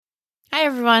Hi,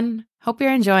 everyone. Hope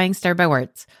you're enjoying Stirred by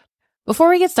Words. Before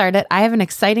we get started, I have an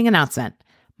exciting announcement.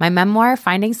 My memoir,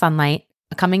 Finding Sunlight,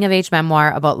 a coming-of-age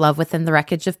memoir about love within the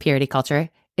wreckage of purity culture,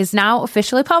 is now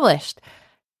officially published.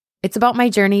 It's about my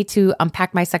journey to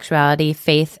unpack my sexuality,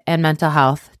 faith, and mental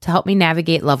health to help me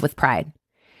navigate love with pride.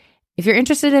 If you're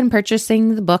interested in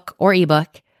purchasing the book or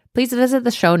ebook, please visit the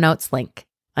show notes link.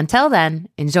 Until then,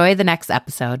 enjoy the next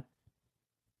episode.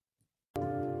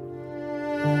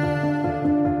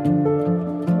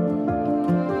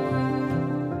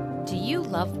 Do you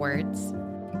love words?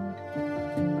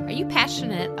 Are you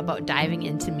passionate about diving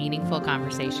into meaningful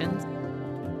conversations?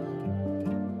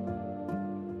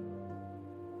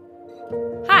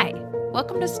 Hi,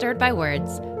 welcome to Stirred by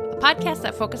Words, a podcast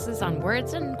that focuses on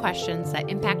words and questions that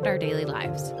impact our daily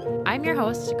lives. I'm your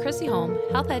host, Chrissy Holm,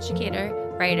 health educator,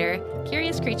 writer,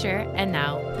 curious creature, and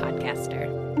now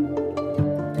podcaster.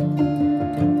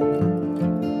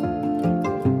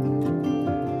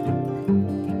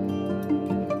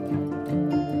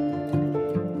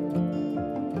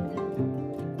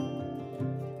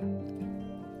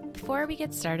 Before we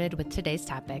get started with today's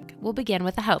topic, we'll begin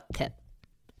with a health tip.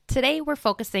 Today, we're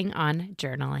focusing on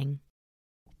journaling.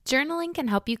 Journaling can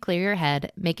help you clear your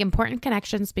head, make important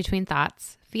connections between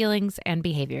thoughts, feelings, and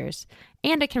behaviors,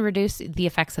 and it can reduce the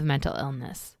effects of mental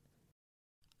illness.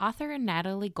 Author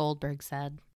Natalie Goldberg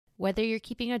said, "Whether you're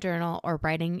keeping a journal or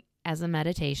writing as a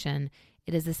meditation,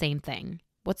 it is the same thing.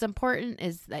 What's important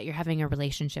is that you're having a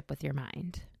relationship with your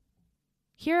mind."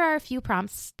 Here are a few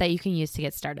prompts that you can use to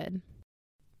get started.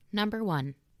 Number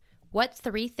 1. What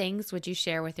 3 things would you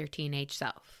share with your teenage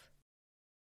self?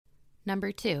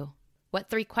 Number 2. What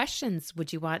 3 questions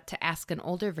would you want to ask an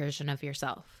older version of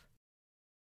yourself?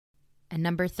 And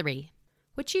number 3.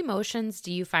 Which emotions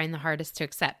do you find the hardest to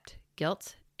accept?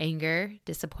 Guilt, anger,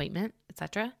 disappointment,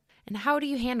 etc.? And how do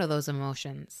you handle those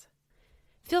emotions?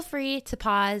 Feel free to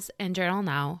pause and journal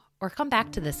now, or come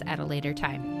back to this at a later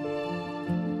time.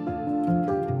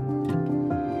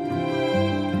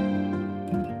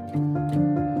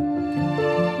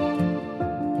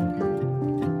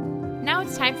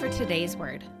 Time for today's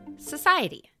word,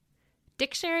 society.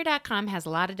 Dictionary.com has a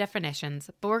lot of definitions,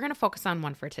 but we're going to focus on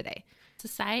one for today.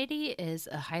 Society is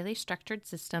a highly structured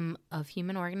system of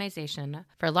human organization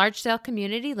for large-scale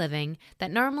community living that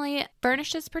normally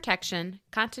furnishes protection,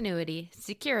 continuity,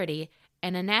 security,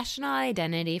 and a national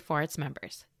identity for its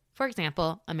members. For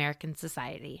example, American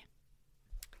society.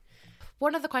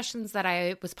 One of the questions that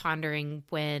I was pondering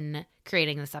when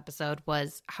creating this episode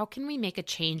was, how can we make a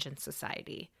change in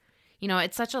society? You know,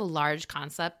 it's such a large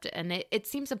concept, and it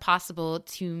seems impossible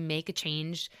to make a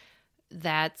change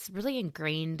that's really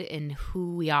ingrained in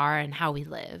who we are and how we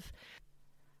live.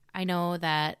 I know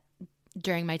that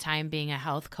during my time being a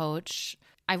health coach,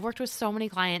 I've worked with so many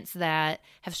clients that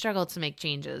have struggled to make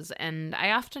changes, and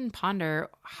I often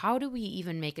ponder, how do we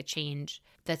even make a change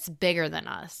that's bigger than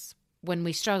us when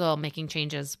we struggle making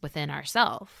changes within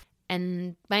ourselves?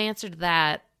 And my answer to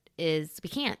that is we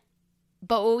can't.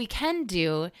 But what we can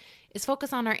do is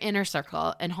focus on our inner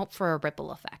circle and hope for a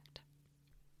ripple effect.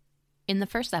 In the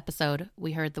first episode,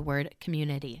 we heard the word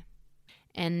community.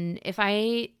 And if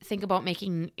I think about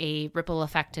making a ripple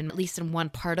effect at least in one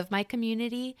part of my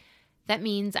community, that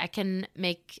means I can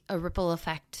make a ripple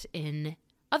effect in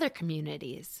other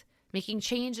communities. Making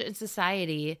change in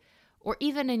society, or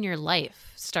even in your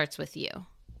life, starts with you.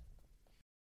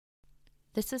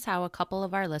 This is how a couple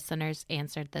of our listeners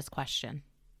answered this question.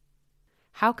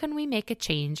 How can we make a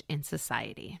change in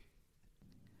society?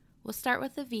 We'll start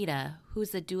with Avita,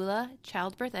 who's a doula,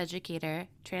 childbirth educator,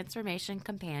 transformation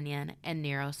companion, and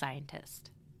neuroscientist.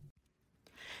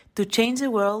 To change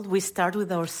the world, we start with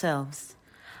ourselves.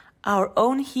 Our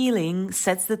own healing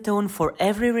sets the tone for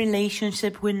every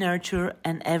relationship we nurture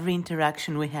and every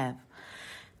interaction we have.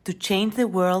 To change the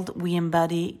world, we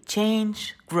embody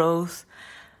change, growth,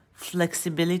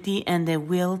 flexibility, and the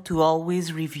will to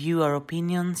always review our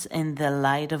opinions in the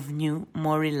light of new,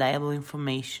 more reliable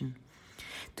information.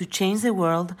 To change the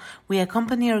world, we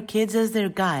accompany our kids as their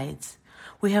guides.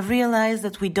 We have realized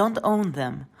that we don't own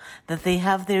them, that they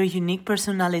have their unique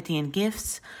personality and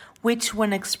gifts, which,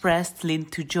 when expressed,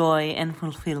 lead to joy and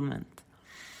fulfillment.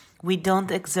 We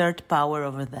don't exert power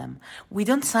over them. We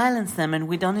don't silence them, and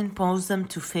we don't impose them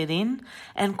to fit in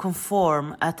and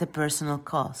conform at a personal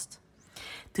cost.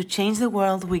 To change the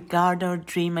world, we guard our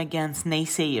dream against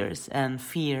naysayers and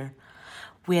fear.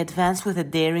 We advance with a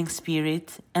daring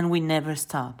spirit, and we never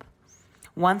stop.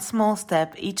 One small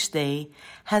step each day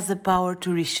has the power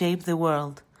to reshape the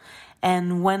world.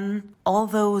 And when all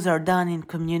those are done in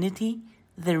community,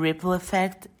 the ripple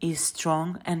effect is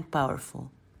strong and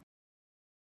powerful.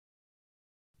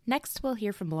 Next, we'll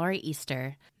hear from Lori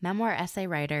Easter, memoir essay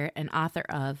writer and author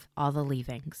of All the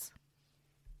Leavings.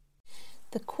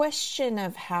 The question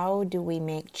of how do we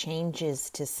make changes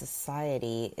to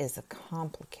society is a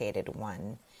complicated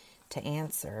one to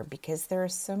answer because there are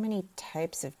so many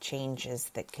types of changes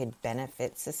that could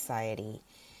benefit society: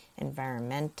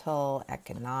 environmental,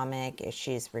 economic,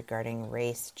 issues regarding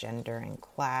race, gender, and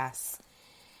class.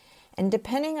 And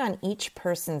depending on each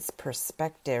person's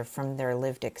perspective from their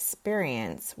lived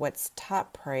experience, what's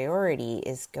top priority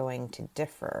is going to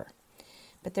differ.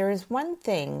 But there is one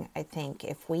thing I think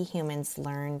if we humans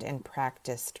learned and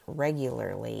practiced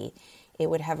regularly, it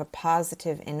would have a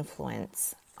positive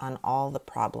influence on all the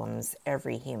problems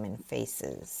every human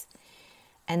faces.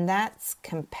 And that's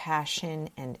compassion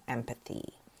and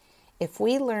empathy. If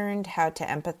we learned how to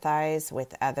empathize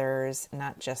with others,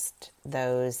 not just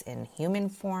those in human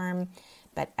form,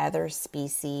 but other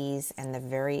species and the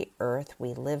very earth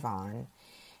we live on,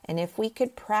 and if we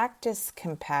could practice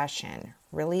compassion,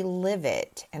 really live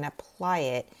it and apply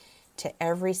it to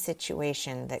every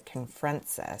situation that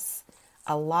confronts us,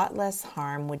 a lot less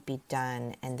harm would be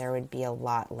done and there would be a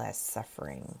lot less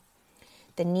suffering.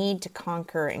 The need to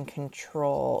conquer and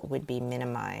control would be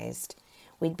minimized.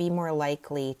 We'd be more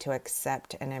likely to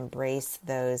accept and embrace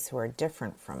those who are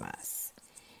different from us.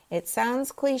 It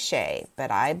sounds cliche, but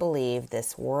I believe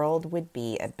this world would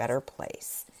be a better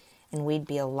place, and we'd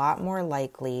be a lot more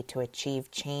likely to achieve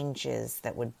changes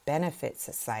that would benefit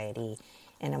society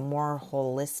in a more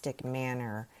holistic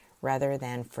manner rather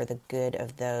than for the good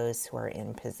of those who are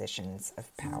in positions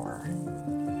of power.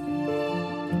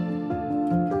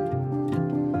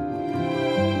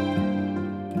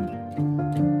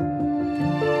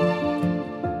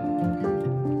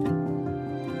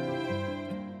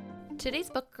 Today's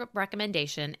book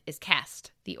recommendation is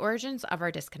Caste: The Origins of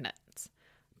Our Discontents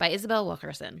by Isabel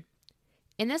Wilkerson.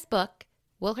 In this book,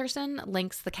 Wilkerson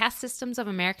links the caste systems of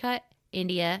America,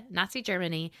 India, Nazi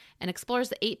Germany, and explores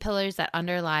the 8 pillars that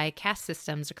underlie caste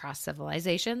systems across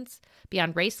civilizations,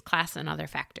 beyond race, class, and other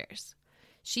factors.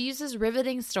 She uses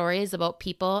riveting stories about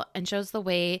people and shows the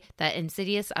way that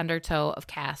insidious undertow of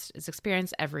caste is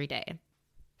experienced every day.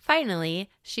 Finally,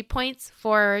 she points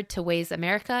forward to ways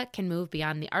America can move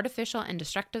beyond the artificial and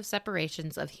destructive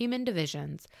separations of human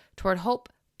divisions toward hope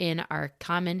in our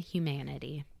common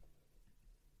humanity.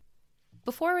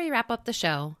 Before we wrap up the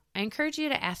show, I encourage you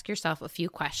to ask yourself a few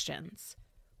questions.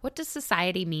 What does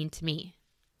society mean to me?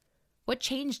 What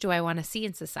change do I want to see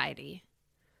in society?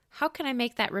 How can I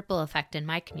make that ripple effect in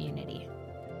my community?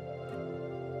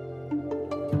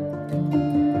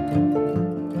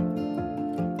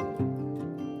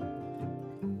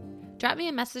 Drop me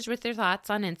a message with your thoughts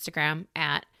on Instagram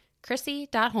at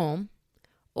chrissy.home,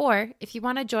 or if you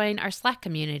want to join our Slack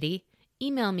community,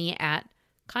 email me at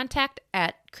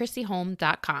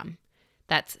contact@chrissyhome.com.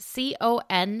 That's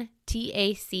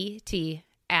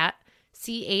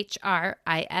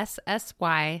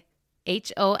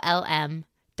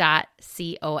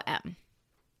CONTACT@CHRISSYHOLM.com.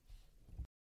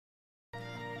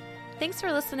 Thanks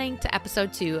for listening to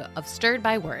episode 2 of Stirred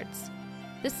by Words.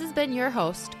 This has been your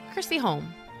host, Chrissy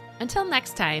Home. Until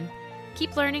next time,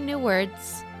 keep learning new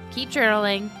words, keep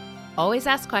journaling, always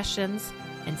ask questions,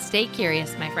 and stay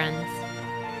curious, my friends.